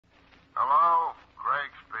Hello?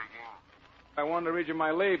 Craig speaking. I wanted to read you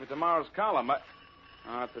my lead for tomorrow's column.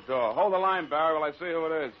 At the door. Hold the line, Barrie, while I see who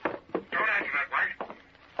it is. Don't answer that, White.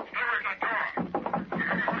 Stay away from that door. Stay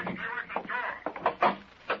away from that door.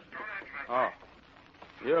 Don't answer that. Oh.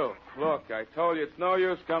 You. Look, I told you it's no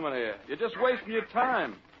use coming here. You're just wasting your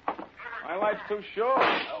time. My life's too short.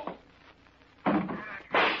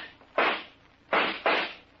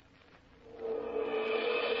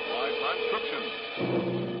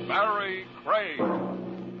 Barrie Craig,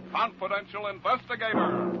 confidential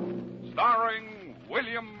investigator, starring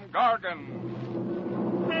William Gargan.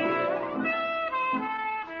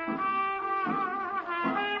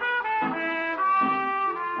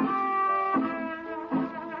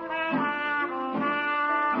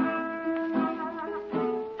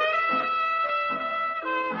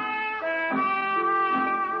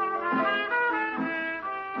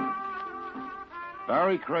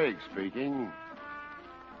 Barrie Craig speaking.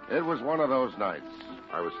 It was one of those nights.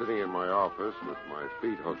 I was sitting in my office with my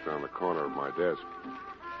feet hooked on the corner of my desk,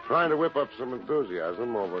 trying to whip up some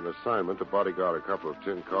enthusiasm over an assignment to bodyguard a couple of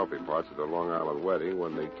tin coffee pots at a Long Island wedding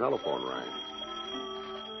when the telephone rang.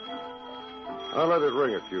 I let it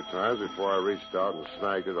ring a few times before I reached out and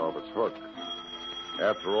snagged it off its hook.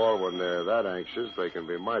 After all, when they're that anxious, they can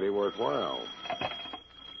be mighty worthwhile.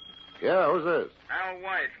 Yeah, who's this? Al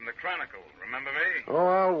White from the Chronicle. Remember me? Oh,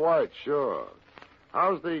 Al White, sure.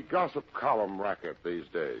 How's the gossip column racket these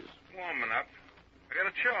days? Warming up. I got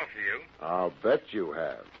a chore for you. I'll bet you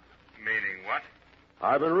have. Meaning what?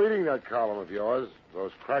 I've been reading that column of yours.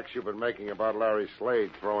 Those cracks you've been making about Larry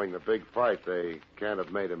Slade throwing the big fight, they can't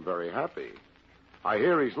have made him very happy. I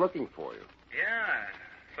hear he's looking for you. Yeah,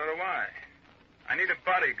 so do I. I need a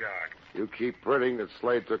bodyguard. You keep printing that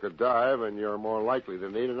Slade took a dive, and you're more likely to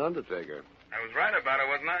need an undertaker. I was right about it,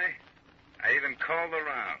 wasn't I? I even called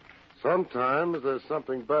around. Sometimes there's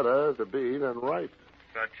something better to be than right.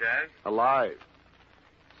 Such as? Alive.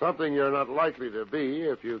 Something you're not likely to be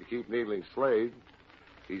if you keep needling Slade.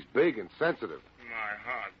 He's big and sensitive. My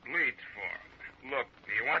heart bleeds for him. Look,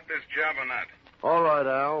 do you want this job or not? All right,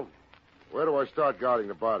 Al. Where do I start guarding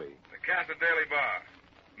the body? The Casa Daily Bar.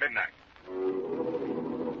 Midnight.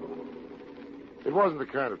 It wasn't the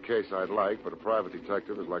kind of case I'd like, but a private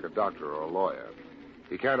detective is like a doctor or a lawyer.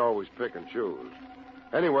 He can't always pick and choose.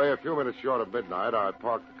 Anyway, a few minutes short of midnight, I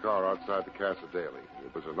parked the car outside the Casa Daily.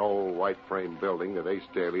 It was an old white-frame building that Ace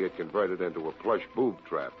Daly had converted into a plush boob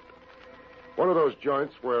trap. One of those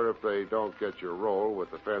joints where if they don't get your roll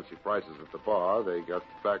with the fancy prices at the bar, they got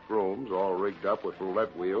back rooms all rigged up with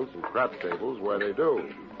roulette wheels and crap tables where they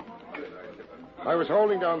do. I was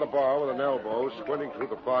holding down the bar with an elbow, squinting through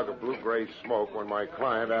the fog of blue-gray smoke when my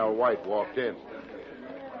client, Al White, walked in.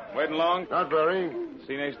 Waiting long? Not very.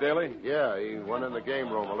 Seen Ace Daly? Yeah, he went in the game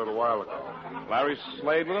room a little while ago. Larry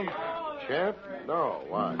Slade with him? Champ? No,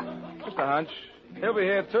 why? Just a hunch. He'll be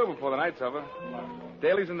here, too, before the night's over.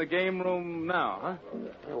 Daly's in the game room now, huh?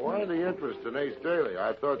 Hey, why the interest in Ace Daly?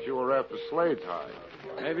 I thought you were after Slade's hide.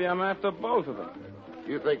 Maybe I'm after both of them.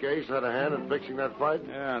 You think Ace had a hand in fixing that fight?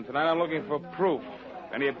 Yeah, and tonight I'm looking for proof.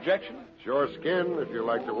 Any objection? Sure skin, if you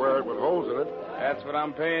like to wear it with holes in it. That's what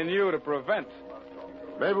I'm paying you to prevent.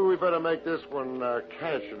 Maybe we better make this one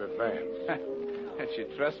cash in advance. Can't you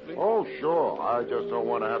trust me? Oh, sure. I just don't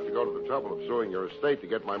want to have to go to the trouble of suing your estate to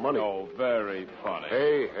get my money. Oh, very funny.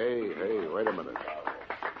 Hey, wait a minute.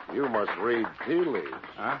 You must read tea leaves.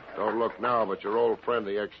 Huh? Don't look now, but your old friend,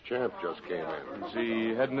 the ex-champ, just came in. Is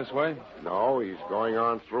he heading this way? No, he's going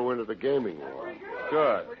on through into the gaming room.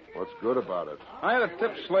 Good. What's good about it? I had a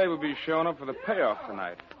tip Slade would be showing up for the payoff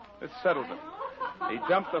tonight. It settled it. He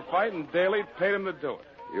dumped the fight, and Daly paid him to do it.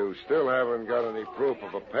 You still haven't got any proof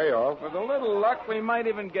of a payoff. With a little luck, we might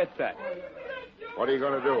even get that. What are you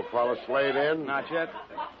going to do, follow Slade in? Not yet.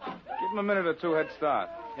 Give him a minute or two head start.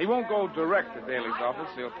 He won't go direct to Daly's office.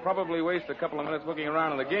 He'll probably waste a couple of minutes looking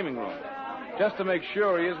around in the gaming room, just to make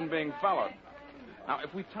sure he isn't being followed. Now,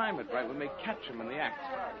 if we time it right, we may catch him in the act.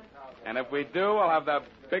 And if we do, I'll have the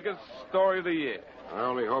biggest story of the year. I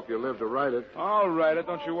only hope you live to write it. I'll write it.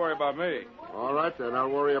 Don't you worry about me. All right, then. I'll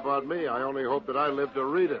worry about me. I only hope that I live to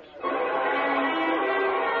read it.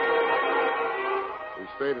 We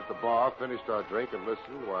stayed at the bar, finished our drink, and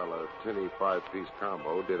listened while a tinny five-piece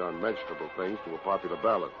combo did unmentionable things to a popular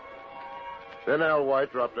ballad. Then Al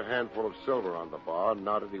White dropped a handful of silver on the bar and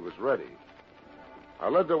nodded he was ready. I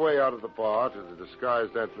led the way out of the bar to the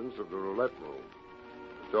disguised entrance of the roulette room.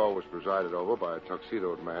 The door was presided over by a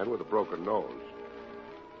tuxedoed man with a broken nose.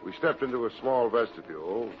 We stepped into a small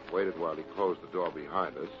vestibule, waited while he closed the door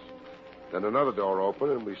behind us. Then another door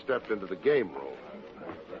opened, and we stepped into the game room.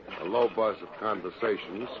 A low buzz of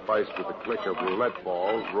conversation, spiced with the click of roulette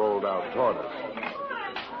balls, rolled out toward us.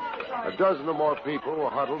 A dozen or more people were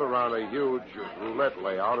huddled around a huge roulette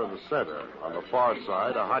layout in the center. On the far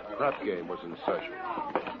side, a hot crap game was in session.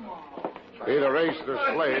 Either Ace or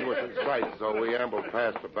Slade was in sight, so we ambled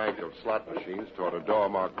past a bank of slot machines toward a door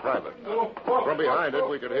marked private. From behind it,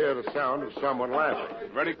 we could hear the sound of someone laughing.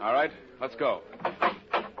 Ready? All right, let's go.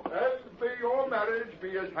 And may your marriage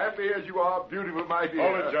be as happy as you are beautiful, my dear.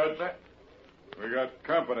 Hold it, Judge. We got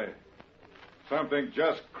company. Something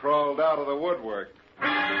just crawled out of the woodwork.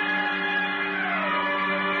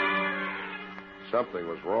 Something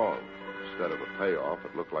was wrong. Instead of a payoff,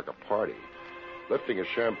 it looked like a party. Lifting a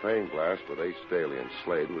champagne glass with Ace Daly and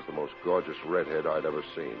Slade was the most gorgeous redhead I'd ever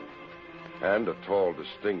seen. And a tall,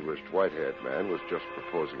 distinguished, white-haired man was just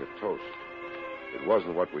proposing a toast. It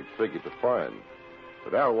wasn't what we'd figured to find.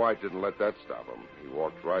 But Al White didn't let that stop him. He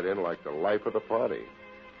walked right in like the life of the party.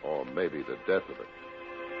 Or maybe the death of it.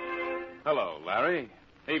 Hello, Larry.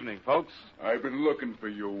 Evening, folks. I've been looking for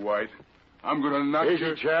you, White. I'm going to knock you...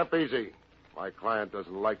 Easy, chap, easy. My client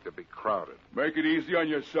doesn't like to be crowded. Make it easy on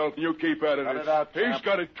yourself, and you keep at it. Cut it out, He's chap.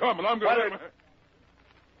 got it coming. I'm going to...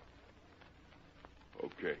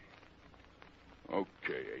 Okay.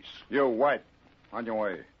 Okay, Ace. You, White. On your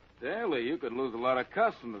way. Daly, you could lose a lot of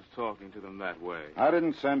customers talking to them that way. I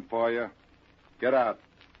didn't send for you. Get out.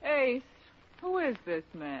 Ace, who is this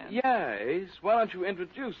man? Yeah, Ace. Why don't you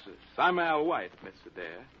introduce us? I'm Al White, Miss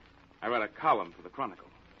Adair. I write a column for the Chronicle.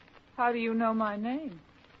 How do you know my name?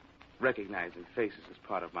 Recognizing faces is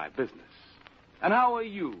part of my business. And how are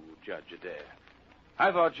you, Judge Adair?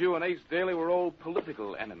 I thought you and Ace Daly were old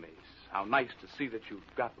political enemies. How nice to see that you've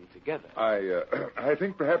gotten together. I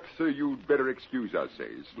think perhaps you'd better excuse us,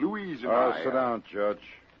 Ace. Louise and I... Sit down, Judge.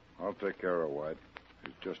 I'll take care of White.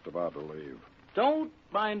 He's just about to leave. Don't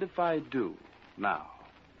mind if I do. Now.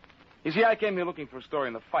 You see, I came here looking for a story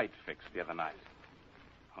in the Fight Fix the other night.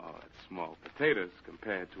 Oh, it's small potatoes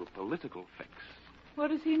compared to a political fix. What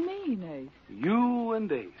does he mean, Ace? You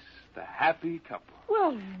and Ace, the happy couple.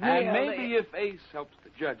 Well, really... And maybe if Ace helps the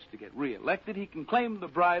judge to get reelected, he can claim the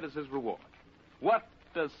bride as his reward. What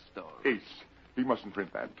a story. Ace, he mustn't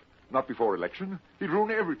print that. Not before election. He'd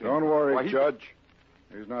ruin everything. Don't worry, Why, Judge.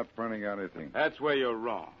 He's not printing anything. That's where you're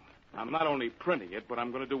wrong. I'm not only printing it, but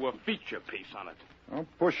I'm going to do a feature piece on it. Don't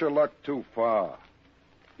push your luck too far.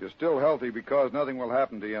 You're still healthy because nothing will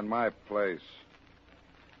happen to you in my place.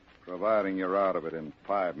 Providing you're out of it in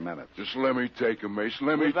 5 minutes. Just let me take him, Ace.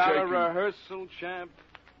 Let me Without take a him. rehearsal, champ?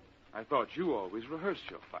 I thought you always rehearsed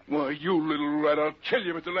your fight. Why, you little rat, I'll kill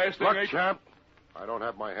you if it's the last thing Look, I... champ, I don't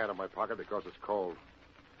have my hand in my pocket because it's cold.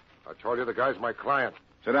 I told you the guy's my client.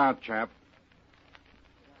 Sit down, champ.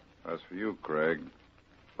 As for you, Craig,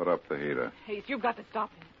 put up the heater. Ace, you've got to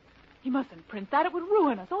stop him. He mustn't print that. It would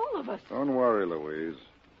ruin us, all of us. Don't worry, Louise.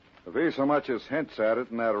 If he so much as hints at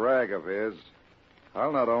it in that rag of his,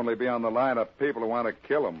 I'll not only be on the line of people who want to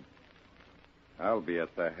kill him, I'll be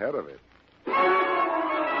at the head of it.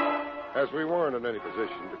 As we weren't in any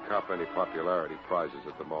position to cop any popularity prizes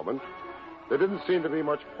at the moment, there didn't seem to be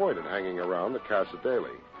much point in hanging around the Casa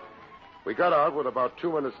Daly. We got out with about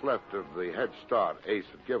 2 minutes left of the head start Ace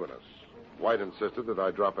had given us. White insisted that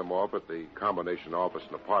I drop him off at the combination office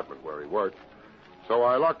and apartment where he worked. So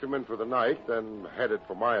I locked him in for the night, then headed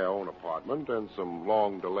for my own apartment and some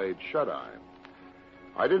long-delayed shut-eye.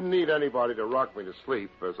 I didn't need anybody to rock me to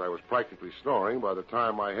sleep, as I was practically snoring by the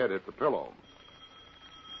time my head hit the pillow.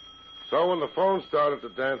 So when the phone started to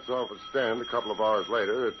dance off its stand a couple of hours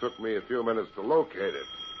later, it took me a few minutes to locate it.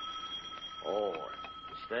 Oh,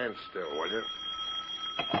 stand still, will you?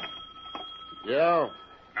 Yeah?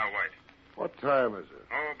 Now, White. What time is it?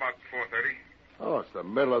 Oh, about 4:30. Oh, it's the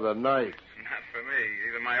middle of the night. Not for me.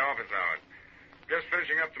 These are my office hours. Just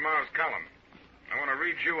finishing up tomorrow's column. I want to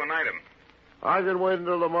read you an item. I can wait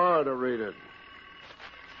until tomorrow to read it.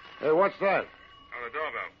 Hey, what's that? Oh, the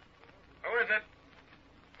doorbell. Who is it?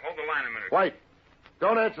 Hold the line a minute. White,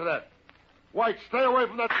 don't answer that. White, stay away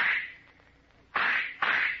from that.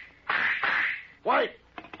 White!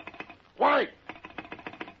 White!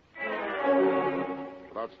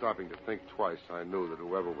 Without stopping to think twice, I knew that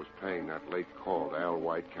whoever was paying that late call to Al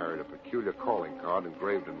White carried a peculiar calling card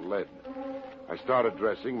engraved in lead. I started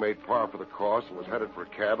dressing, made par for the course, and was headed for a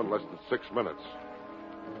cab in less than 6 minutes.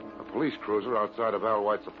 A police cruiser outside of Al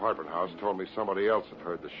White's apartment house told me somebody else had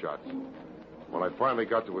heard the shots. When I finally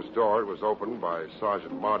got to his door, it was opened by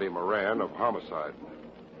Sergeant Marty Moran of Homicide.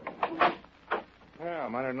 Well, I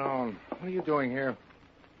might have known. What are you doing here?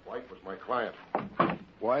 White was my client.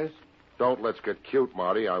 Was? Don't let's get cute,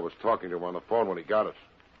 Marty. I was talking to him on the phone when he got it.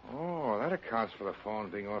 Oh, that accounts for the phone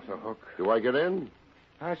being off the hook. Do I get in?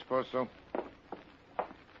 I suppose so.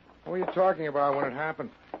 What were you talking about when it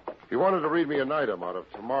happened? He wanted to read me an item out of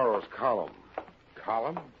tomorrow's column.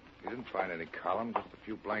 Column? You didn't find any column, just a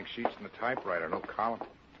few blank sheets in the typewriter, no column.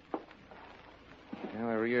 Yeah,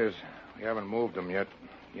 there he is. We haven't moved him yet.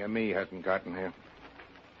 Yeah, me hasn't gotten here.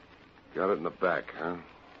 Got it in the back, huh?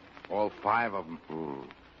 All 5 of them.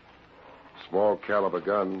 Small caliber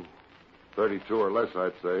gun. 32 or less,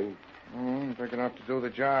 I'd say. Big enough to do the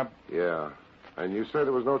job. Yeah. And you said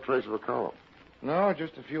there was no trace of a column. No,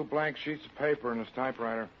 just a few blank sheets of paper in his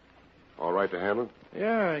typewriter. All right to handle?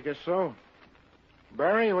 Yeah, I guess so.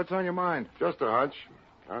 Barrie, what's on your mind? Just a hunch.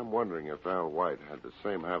 I'm wondering if Al White had the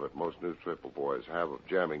same habit most new triple boys have of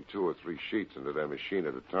jamming 2 or 3 sheets into their machine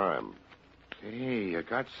at a time. Gee, you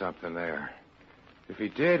got something there. If he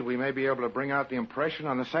did, we may be able to bring out the impression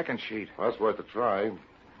on the second sheet. Well, that's worth a try.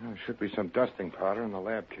 There should be some dusting powder in the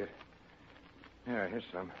lab kit. Yeah, here's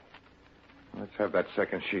some. Let's have that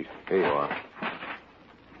second sheet. Here you are.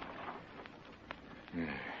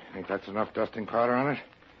 Think that's enough dusting powder on it?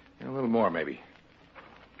 Yeah, a little more, maybe.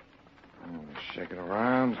 Shake it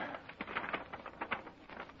around.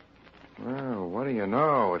 Well, what do you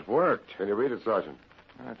know? It worked. Can you read it, Sergeant?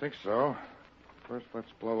 I think so. First,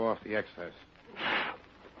 let's blow off the excess.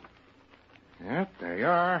 Yep, there you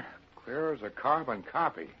are. Clear as a carbon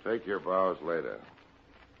copy. Take your vows later.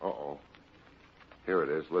 Uh-oh. Here it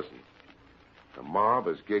is. Listen. The mob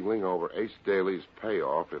is giggling over Ace Daly's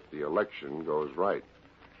payoff if the election goes right.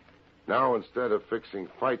 Now, instead of fixing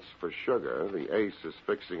fights for sugar, the Ace is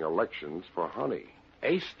fixing elections for honey.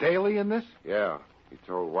 Ace Daly in this? Yeah. He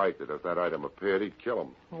told White that if that item appeared, he'd kill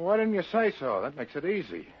him. Well, why didn't you say so? That makes it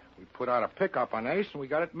easy. We put out a pickup on Ace, and we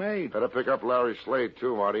got it made. Better pick up Larry Slade,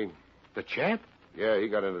 too, Marty. The champ? Yeah, he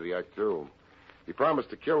got into the act, too. He promised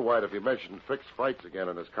to kill White if he mentioned fixed fights again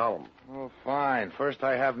in his column. Oh, fine. First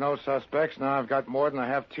I have no suspects. Now I've got more than I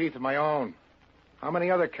have teeth of my own. How many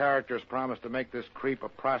other characters promised to make this creep a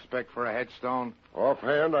prospect for a headstone?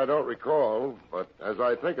 Offhand, I don't recall, but as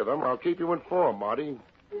I think of them, I'll keep you informed, Marty.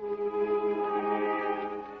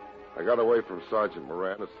 I got away from Sergeant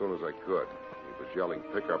Moran as soon as I could. He was yelling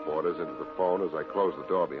pickup orders into the phone as I closed the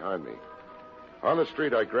door behind me. On the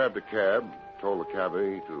street, I grabbed a cab, told the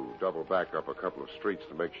cabbie to double back up a couple of streets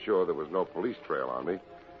to make sure there was no police trail on me,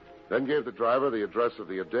 then gave the driver the address of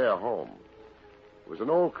the Adair home. It was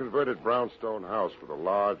an old converted brownstone house with a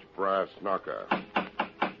large brass knocker.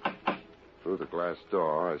 Through the glass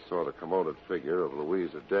door, I saw the commoded figure of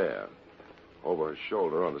Louise Adair. Over her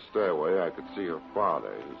shoulder on the stairway, I could see her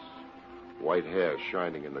father, his white hair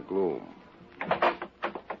shining in the gloom.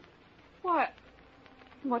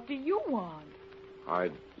 What do you want?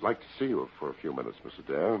 I'd like to see you for a few minutes, Miss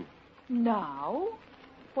Adair. Now?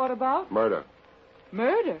 What about? Murder.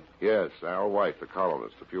 Murder? Yes, Al White, the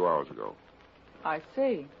columnist, a few hours ago. I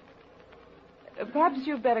see. Perhaps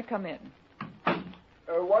you'd better come in.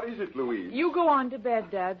 What is it, Louise? You go on to bed,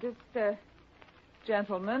 Dad. This,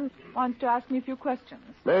 gentleman wants to ask me a few questions.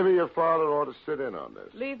 Maybe your father ought to sit in on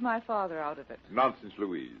this. Leave my father out of it. Nonsense,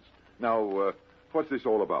 Louise. Now, what's this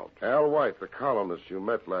all about? Al White, the columnist you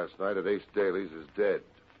met last night at Ace Daly's, is dead.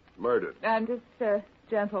 Murdered. And this,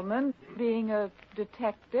 gentleman, being a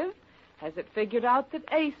detective, has it figured out that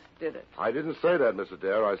Ace did it? I didn't say that, Miss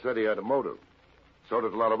Adair. I said he had a motive. So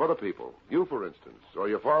did a lot of other people. You, for instance, or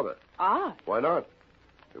your father. Ah. Why not?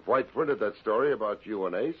 If White printed that story about you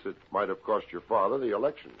and Ace, it might have cost your father the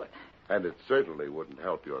election. And it certainly wouldn't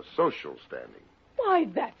help your social standing. Why,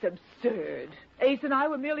 that's absurd. Ace and I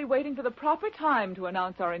were merely waiting for the proper time to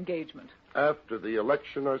announce our engagement. After the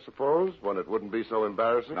election, I suppose, when it wouldn't be so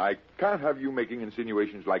embarrassing. I can't have you making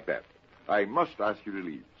insinuations like that. I must ask you to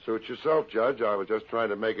leave. Suit yourself, Judge. I was just trying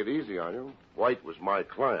to make it easy on you. White was my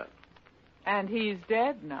client. And he's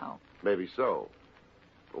dead now. Maybe so.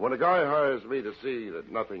 But when a guy hires me to see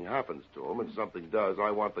that nothing happens to him and something does, I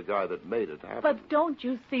want the guy that made it happen. But don't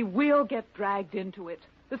you see, we'll get dragged into it.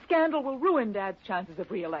 The scandal will ruin Dad's chances of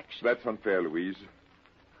re-election. That's unfair, Louise.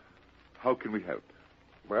 How can we help?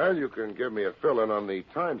 Well, you can give me a fill-in on the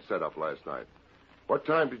time set-up last night. What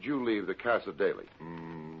time did you leave the Casa Daily?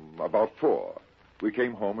 About 4. We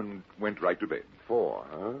came home and went right to bed. 4,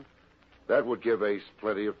 huh? That would give Ace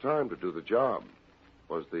plenty of time to do the job.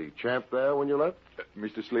 Was the champ there when you left?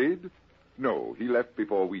 Mr. Slade? No, he left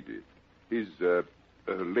before we did. His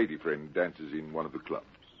lady friend dances in one of the clubs.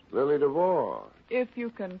 Lily DeVore. If you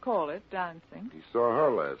can call it dancing. He saw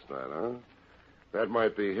her last night, huh? That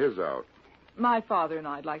might be his out. My father and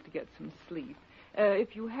I'd like to get some sleep.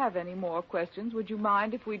 If you have any more questions, would you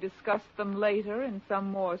mind if we discuss them later in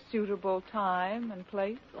some more suitable time and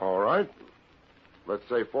place? All right. Let's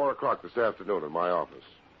say 4 o'clock this afternoon in my office.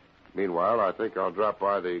 Meanwhile, I think I'll drop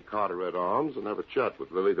by the Carteret Arms and have a chat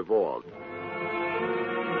with Lily DeVore.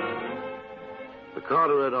 The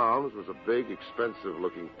Carteret Arms was a big,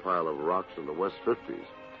 expensive-looking pile of rocks in the West 50s.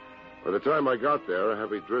 By the time I got there, a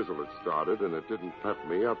heavy drizzle had started, and it didn't pep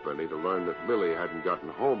me up any to learn that Lily hadn't gotten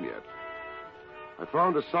home yet. I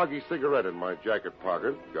found a soggy cigarette in my jacket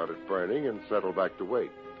pocket, got it burning, and settled back to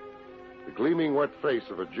wait. The gleaming wet face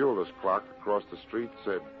of a jeweler's clock across the street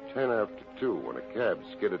said 10 after 2 when a cab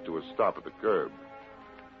skidded to a stop at the curb.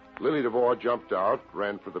 Lily DeVore jumped out,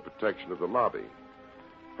 ran for the protection of the lobby.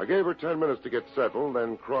 I gave her 10 minutes to get settled,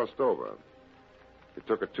 then crossed over. It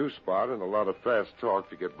took a two-spot and a lot of fast talk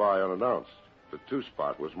to get by unannounced. The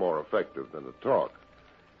two-spot was more effective than the talk.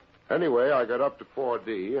 Anyway, I got up to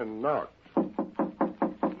 4D and knocked.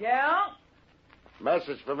 Yeah?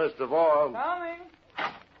 Message for Miss DeVore. Coming.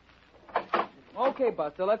 Okay,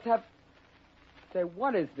 Buster, let's have... Say,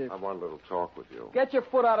 what is this? I want a little talk with you. Get your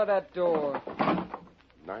foot out of that door.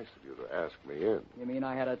 Nice of you to ask me in. You mean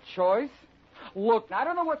I had a choice? Look, I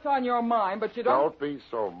don't know what's on your mind, but you don't... Don't be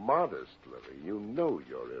so modest, Lily. You know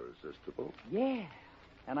you're irresistible. Yeah.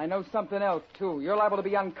 And I know something else, too. You're liable to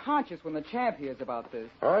be unconscious when the champ hears about this.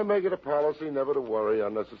 I make it a policy never to worry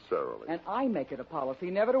unnecessarily. And I make it a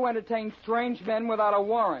policy never to entertain strange men without a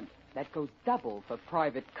warrant. That goes double for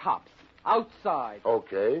private cops. Outside.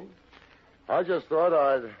 Okay. I just thought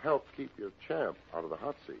I'd help keep your champ out of the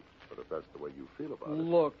hot seat. But if that's the way you feel about it...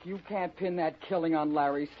 Look, you can't pin that killing on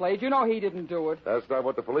Larry Slade. You know he didn't do it. That's not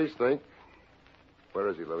what the police think. Where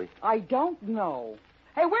is he, Lily? I don't know.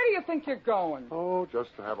 Hey, where do you think you're going? Oh,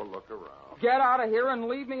 just to have a look around. Get out of here and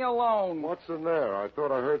leave me alone. What's in there? I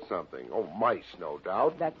thought I heard something. Oh, mice, no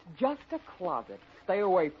doubt. That's just a closet. Stay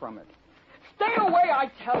away from it. Stay away, I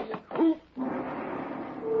tell you.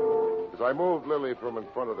 As I moved Lily from in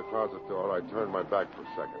front of the closet door, I turned my back for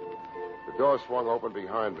a second. The door swung open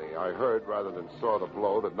behind me. I heard, rather than saw, the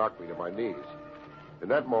blow that knocked me to my knees. In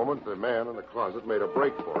that moment, the man in the closet made a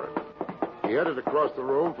break for it. He headed across the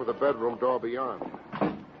room for the bedroom door beyond.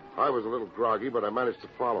 I was a little groggy, but I managed to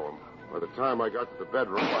follow him. By the time I got to the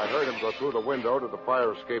bedroom, I heard him go through the window to the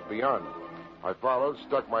fire escape beyond. I followed,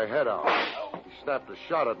 stuck my head out. He snapped a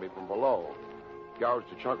shot at me from below.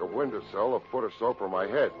 Gouged a chunk of windowsill a foot or so from my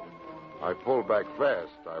head. I pulled back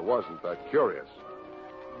fast. I wasn't that curious.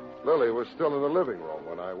 Lily was still in the living room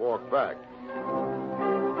when I walked back.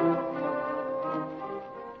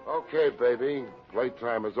 Okay, baby.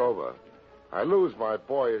 Playtime is over. I lose my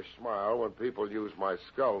boyish smile when people use my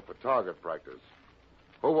skull for target practice.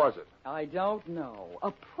 Who was it? I don't know.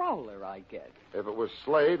 A prowler, I guess. If it was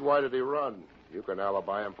Slade, why did he run? You can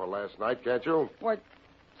alibi him for last night, can't you? What?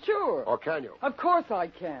 Sure. Or can you? Of course I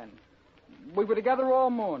can. We were together all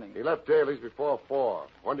morning. He left Daly's before 4.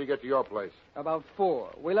 When did he get to your place? About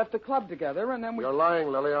 4. We left the club together, and then we... You're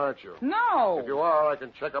lying, Lily, aren't you? No! If you are, I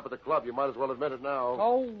can check up at the club. You might as well admit it now.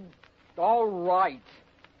 Oh, all right.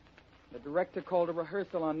 The director called a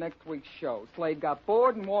rehearsal on next week's show. Slade got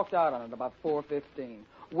bored and walked out on it about 4:15.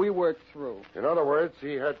 We worked through. In other words,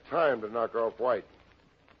 he had time to knock off White.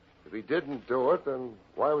 If he didn't do it, then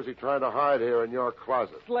why was he trying to hide here in your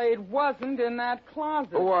closet? Slade wasn't in that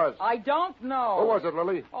closet. Who was? I don't know. Who was it,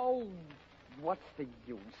 Lily? Oh, what's the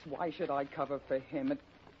use? Why should I cover for him?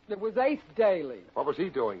 It was Ace Daly. What was he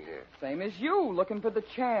doing here? Same as you, looking for the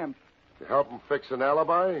champ. To help him fix an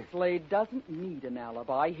alibi? Slade doesn't need an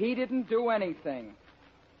alibi. He didn't do anything.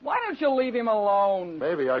 Why don't you leave him alone?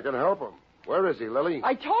 Maybe I can help him. Where is he, Lily?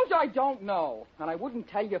 I told you I don't know, and I wouldn't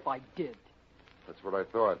tell you if I did. That's what I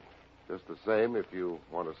thought. Just the same, if you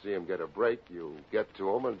want to see him get a break, you get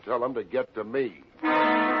to him and tell him to get to me.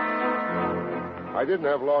 I didn't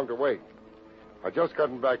have long to wait. I'd just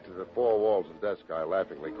gotten back to the four walls and desk I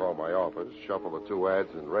laughingly called my office, shuffled the 2 ads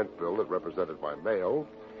and rent bill that represented my mail,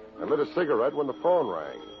 and lit a cigarette when the phone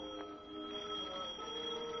rang.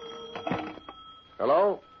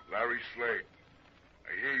 Hello? Larry Slade. I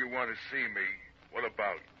hear you want to see me. What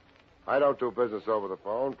about? I don't do business over the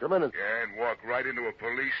phone. Come in and... Yeah, and walk right into a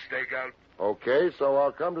police stakeout? Okay, so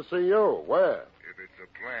I'll come to see you. Where? If it's a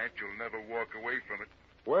plant, you'll never walk away from it.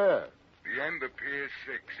 Where? The end of Pier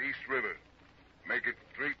 6, East River. Make it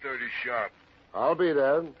 3:30 sharp. I'll be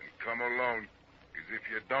there. And come alone. Because if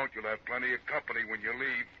you don't, you'll have plenty of company when you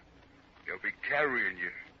leave. They'll be carrying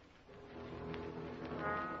you.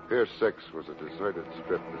 Pier 6 was a deserted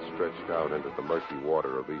strip that stretched out into the murky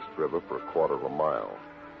water of East River for a quarter of a mile.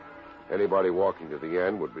 Anybody walking to the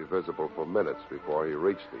end would be visible for minutes before he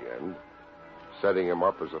reached the end, setting him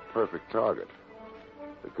up as a perfect target.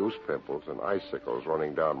 The goose pimples and icicles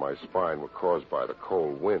running down my spine were caused by the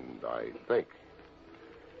cold wind, I think.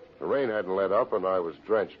 The rain hadn't let up, and I was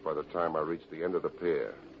drenched by the time I reached the end of the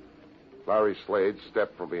pier. Larry Slade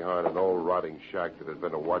stepped from behind an old rotting shack that had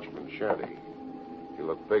been a watchman's shanty. He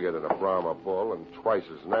looked bigger than a Brahma bull and twice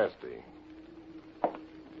as nasty.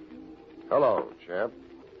 Hello, champ.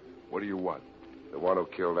 What do you want? The one who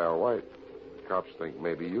killed Al White. Cops think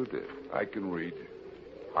maybe you did. I can read.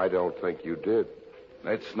 I don't think you did.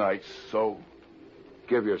 That's nice. So?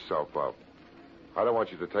 Give yourself up. I don't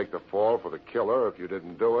want you to take the fall for the killer if you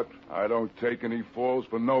didn't do it. I don't take any falls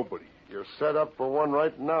for nobody. You're set up for one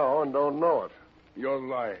right now and don't know it. You're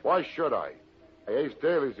lying. Why should I? Ace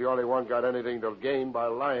Daly's the only one got anything to gain by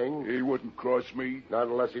lying. He wouldn't cross me. Not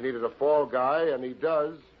unless he needed a fall guy, and he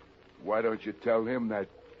does. Why don't you tell him that?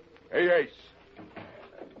 Hey, Ace.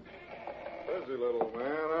 Busy little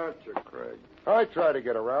man, aren't you, Craig? I tried to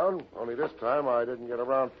get around, only this time I didn't get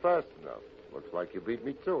around fast enough. Looks like you beat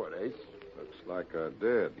me to it, Ace. Looks like I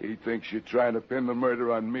did. He thinks you're trying to pin the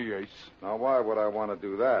murder on me, Ace. Now, why would I want to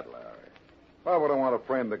do that, Larry? Why would I want to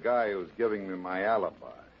frame the guy who's giving me my alibi?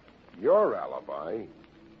 Your alibi?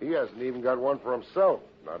 He hasn't even got one for himself.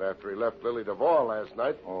 Not after he left Lily DeVore last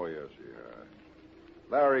night. Oh, yes, he has.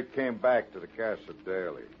 Larry came back to the Casa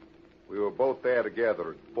Daly. We were both there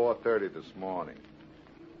together at 4:30 this morning.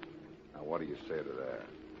 Now, what do you say to that?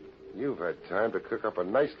 You've had time to cook up a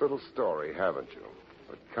nice little story, haven't you?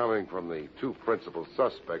 But coming from the two principal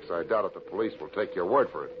suspects, I doubt if the police will take your word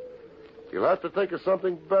for it. You'll have to think of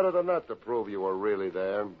something better than that to prove you were really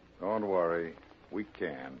there. Don't worry. We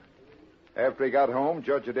can. After he got home,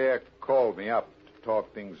 Judge Adair called me up to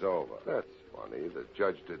talk things over. That's funny. The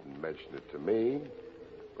judge didn't mention it to me.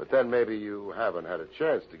 But then maybe you haven't had a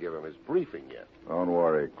chance to give him his briefing yet. Don't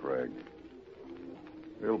worry, Craig.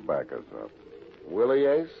 He'll back us up. Will he,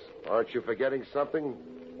 Ace? Aren't you forgetting something?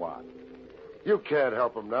 What? You can't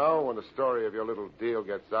help him now. When the story of your little deal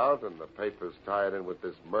gets out and the papers tie it in with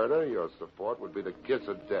this murder, your support would be the kiss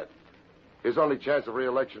of death. His only chance of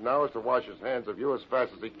re-election now is to wash his hands of you as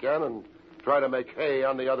fast as he can and try to make hay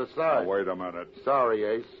on the other side. Now, wait a minute. Sorry,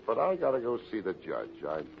 Ace, but I gotta go see the judge.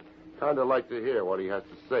 I'd kind of like to hear what he has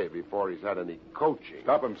to say before he's had any coaching.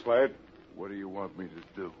 Stop him, Slade. What do you want me to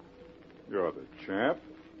do? You're the champ.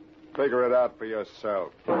 Figure it out for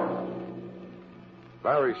yourself.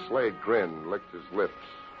 Larry Slade grinned, licked his lips.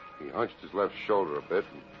 He hunched his left shoulder a bit.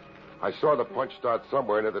 And I saw the punch start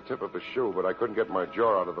somewhere near the tip of his shoe, but I couldn't get my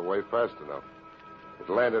jaw out of the way fast enough. It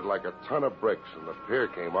landed like a ton of bricks, and the pier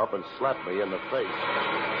came up and slapped me in the face.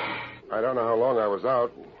 I don't know how long I was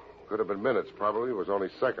out. Could have been minutes, probably. It was only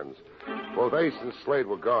seconds. Both Ace and Slade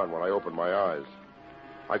were gone when I opened my eyes.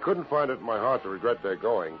 I couldn't find it in my heart to regret their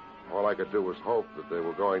going. All I could do was hope that they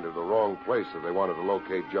were going to the wrong place if they wanted to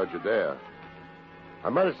locate Judge Adair. I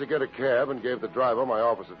managed to get a cab and gave the driver my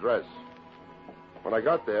office address. When I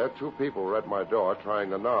got there, two people were at my door trying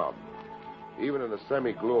the knob. Even in the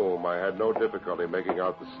semi-gloom, I had no difficulty making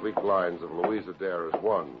out the sleek lines of Louise Adair as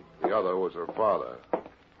one. The other was her father.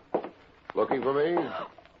 Looking for me?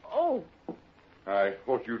 Oh. I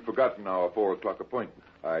thought you'd forgotten our 4 o'clock appointment.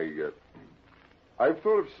 I've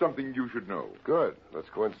thought of something you should know. Good. Let's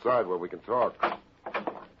go inside where we can talk.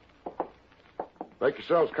 Make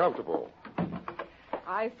yourselves comfortable.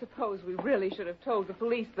 I suppose we really should have told the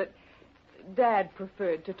police, but Dad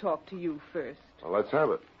preferred to talk to you first. Well, let's have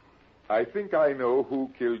it. I think I know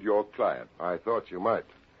who killed your client. I thought you might.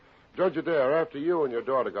 Judge Adair, after you and your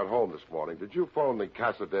daughter got home this morning, did you phone the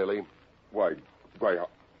Casa Daly? Why,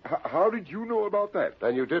 how did you know about that?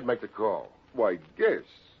 Then you did make the call. Why, yes,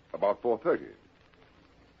 about 4:30.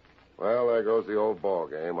 Well, there goes the old ball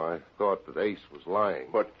game. I thought that Ace was lying.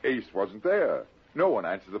 But Ace wasn't there. No one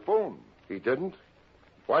answered the phone. He didn't?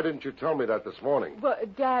 Why didn't you tell me that this morning? Well,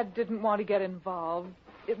 Dad didn't want to get involved.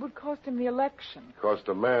 It would cost him the election. Cost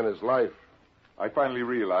a man his life. I finally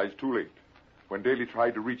realized too late. When Daly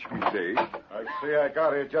tried to reach me today... I see I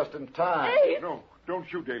got here just in time. Ace! No, don't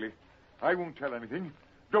shoot, Daly. I won't tell anything.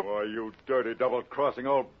 Don't... Boy, you dirty double-crossing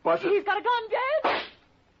old buzzard. He's got a gun, Dad!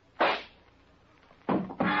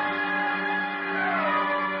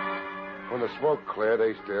 When the smoke cleared,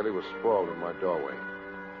 Ace Daly was sprawled in my doorway.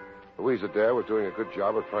 Louise Adair was doing a good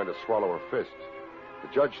job of trying to swallow her fist. The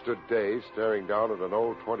judge stood dazed, staring down at an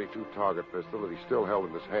old .22 target pistol that he still held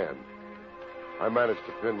in his hand. I managed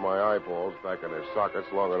to pin my eyeballs back in their sockets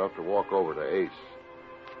long enough to walk over to Ace.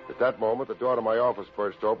 At that moment, the door to my office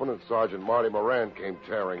burst open, and Sergeant Marty Moran came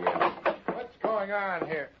tearing in. What's going on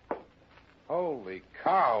here? Holy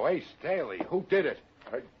cow, Ace Daly. Who did it?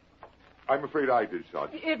 I'm afraid I did,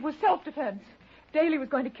 Sergeant. It was self-defense. Daly was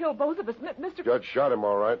going to kill both of us. Mr. Judge shot him,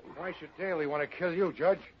 all right. Why should Daly want to kill you,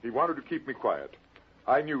 Judge? He wanted to keep me quiet.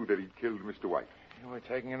 I knew that he'd killed Mr. White. You were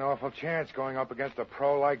taking an awful chance going up against a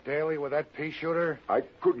pro like Daly with that pea shooter. I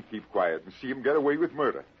couldn't keep quiet and see him get away with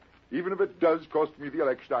murder. Even if it does cost me the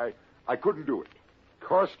election, I couldn't do it.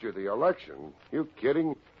 Cost you the election? You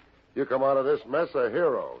kidding? You come out of this mess a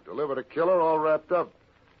hero. Delivered a killer all wrapped up.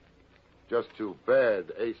 Just too bad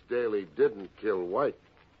Ace Daly didn't kill White.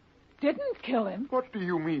 Didn't kill him? What do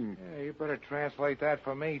you mean? Yeah, you better translate that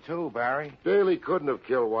for me, too, Barrie. Daly couldn't have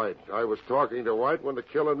killed White. I was talking to White when the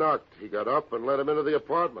killer knocked. He got up and let him into the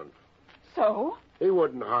apartment. So? He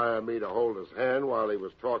wouldn't hire me to hold his hand while he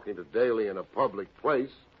was talking to Daly in a public place,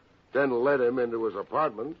 then let him into his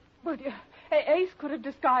apartment. But Ace could have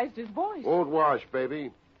disguised his voice. Won't wash,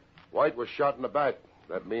 baby. White was shot in the back.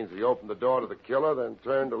 That means he opened the door to the killer, then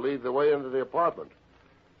turned to lead the way into the apartment.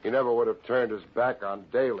 He never would have turned his back on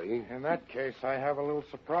Daly. In that case, I have a little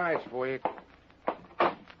surprise for you.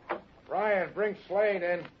 Brian, bring Slade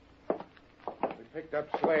in. We picked up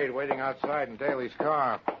Slade waiting outside in Daly's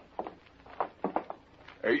car.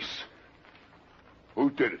 Ace, who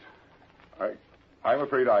did it? I'm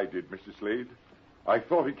afraid I did, Mr. Slade. I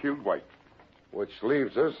thought he killed White. Which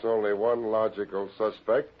leaves us only one logical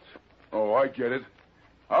suspect. Oh, I get it.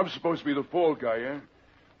 I'm supposed to be the fall guy, eh?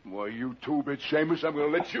 Why, you two-bit Seamus, I'm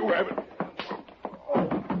going to let you have it.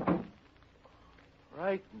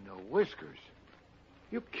 Right in the whiskers.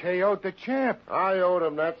 You KO'd the champ. I owed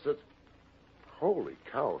him that. Holy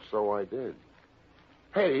cow, so I did.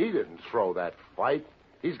 Hey, he didn't throw that fight.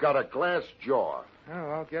 He's got a glass jaw.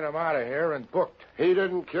 Well, I'll get him out of here and booked. He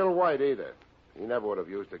didn't kill White either. He never would have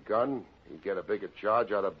used a gun. He'd get a bigger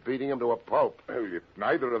charge out of beating him to a pulp. Well, if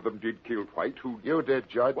neither of them did kill White, who... You did,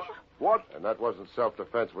 Judge. What? And that wasn't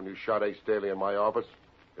self-defense when you shot Ace Daly in my office.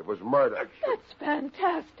 It was murder. That's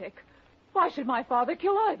fantastic. Why should my father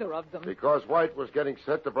kill either of them? Because White was getting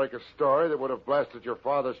set to break a story that would have blasted your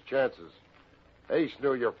father's chances. Ace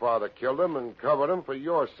knew your father killed him and covered him for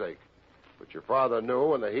your sake. But your father knew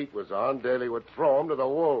when the heat was on, Daly would throw him to the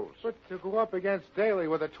wolves. But to go up against Daly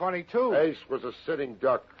with a .22... Ace was a sitting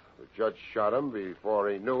duck. The judge shot him before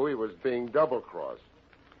he knew he was being double-crossed,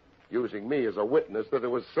 using me as a witness that it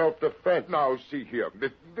was self-defense. Now, see here.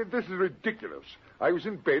 This is ridiculous. I was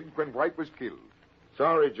in bed when White was killed.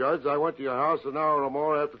 Sorry, Judge. I went to your house an hour or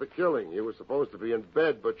more after the killing. You were supposed to be in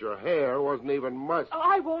bed, but your hair wasn't even mussed. Oh,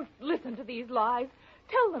 I won't listen to these lies.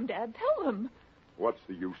 Tell them, Dad. Tell them. What's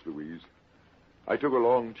the use, Louise? I took a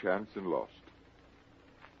long chance and lost.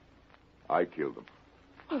 I killed them.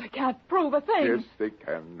 Well, they can't prove a thing. Yes, they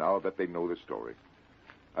can, now that they know the story.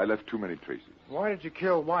 I left too many traces. Why did you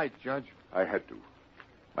kill White, Judge? I had to.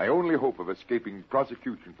 My only hope of escaping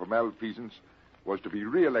prosecution for malfeasance was to be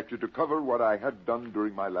reelected to cover what I had done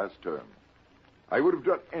during my last term. I would have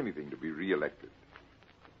done anything to be reelected.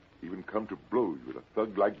 Even come to blows with a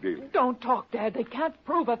thug like Daly. Don't talk, Dad. They can't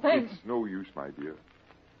prove a thing. It's no use, my dear.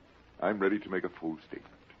 I'm ready to make a full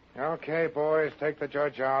statement. Okay, boys, take the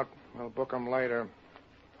judge out. We'll book him later.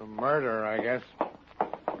 For murder, I guess.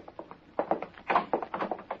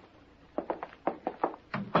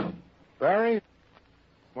 Barrie?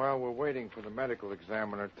 While we're waiting for the medical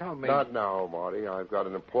examiner, tell me... Not now, Marty. I've got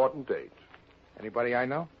an important date. Anybody I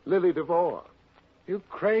know? Lily DeVore. You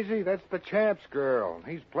crazy? That's the champ's girl.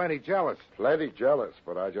 He's plenty jealous. Plenty jealous,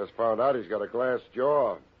 but I just found out he's got a glass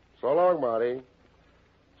jaw. So long, Marty.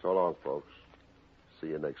 So long, folks. See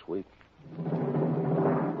you next week.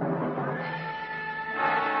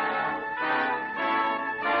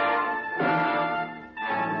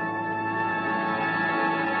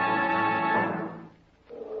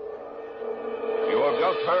 You have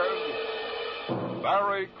just heard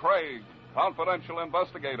Barrie Craig, Confidential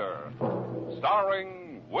Investigator,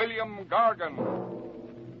 starring William Gargan.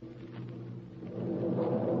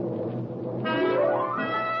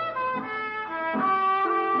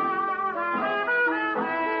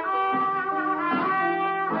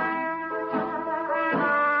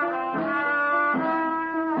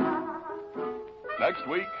 Next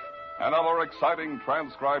week, another exciting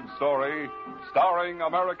transcribed story starring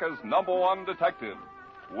America's #1 detective,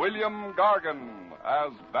 William Gargan,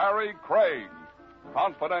 as Barrie Craig,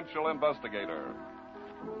 Confidential Investigator.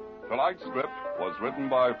 Tonight's script was written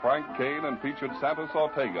by Frank Kane and featured Santos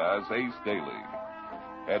Ortega as Ace Daly.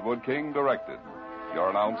 Edward King directed. Your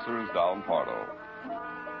announcer is Don Pardo.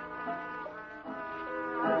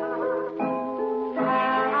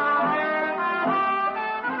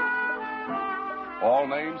 All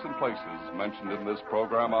names and places mentioned in this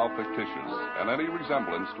program are fictitious, and any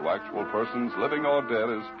resemblance to actual persons living or dead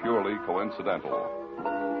is purely coincidental.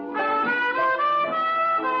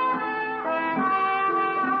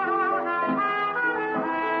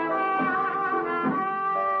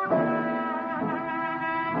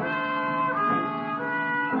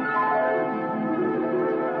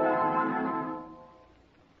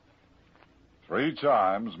 3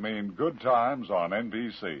 chimes mean good times on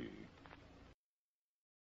NBC.